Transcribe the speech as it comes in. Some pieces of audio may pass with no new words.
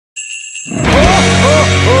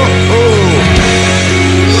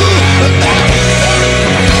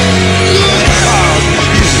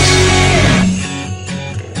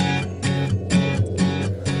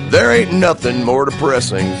ain't nothing more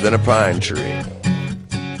depressing than a pine tree,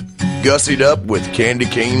 gussied up with candy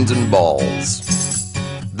canes and balls.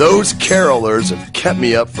 Those carolers have kept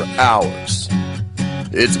me up for hours.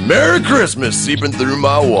 It's Merry Christmas seeping through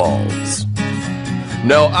my walls.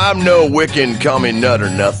 No, I'm no Wiccan commie nut or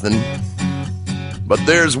nothing, but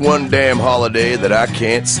there's one damn holiday that I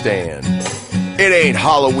can't stand. It ain't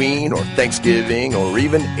Halloween or Thanksgiving or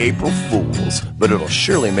even April Fools, but it'll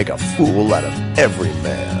surely make a fool out of every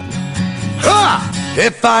man. Ha!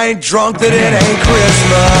 If I ain't drunk, then it ain't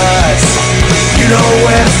Christmas. You know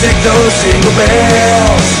where to stick those jingle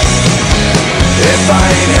bells. If I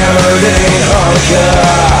ain't hammered, it ain't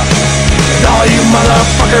Hanukkah, and all you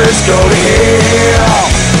motherfuckers go to hell.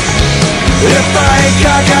 If I ain't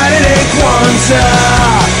cockeyed, it ain't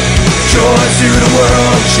Kwanzaa. Joy to the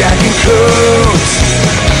world, Jack and Coots.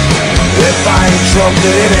 If I ain't drunk,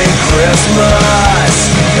 then it ain't Christmas,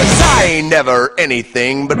 'cause I ain't never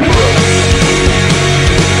anything but broke.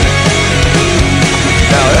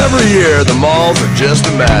 Now every year the malls are just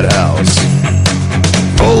a madhouse,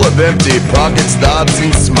 full of empty pockets, thoughts,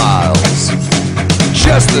 and smiles.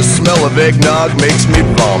 Just the smell of eggnog makes me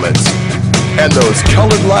vomit, and those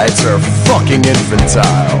colored lights are fucking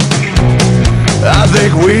infantile. I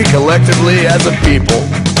think we collectively as a people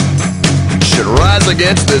should rise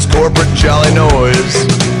against this corporate jolly noise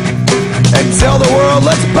and tell the world,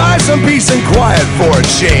 let's buy some peace and quiet for a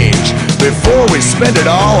change before we spend it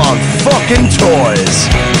all on fucking toys.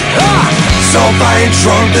 Ah! So if I ain't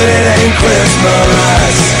drunk, then it ain't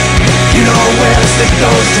Christmas. You know where to stick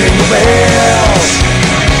those jingle bells.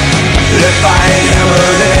 If I ain't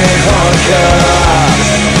hammered, it ain't Hanukkah.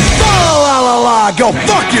 La la la la, go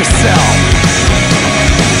fuck yourself.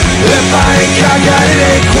 If I ain't cockeyed, it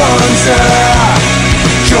ain't Kwanzaa.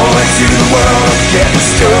 Joy to the world, I'm getting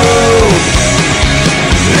stoned.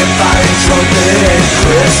 If I ain't drunk, then it ain't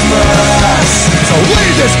Christmas. So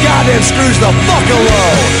leave this goddamn Scrooge the fuck alone.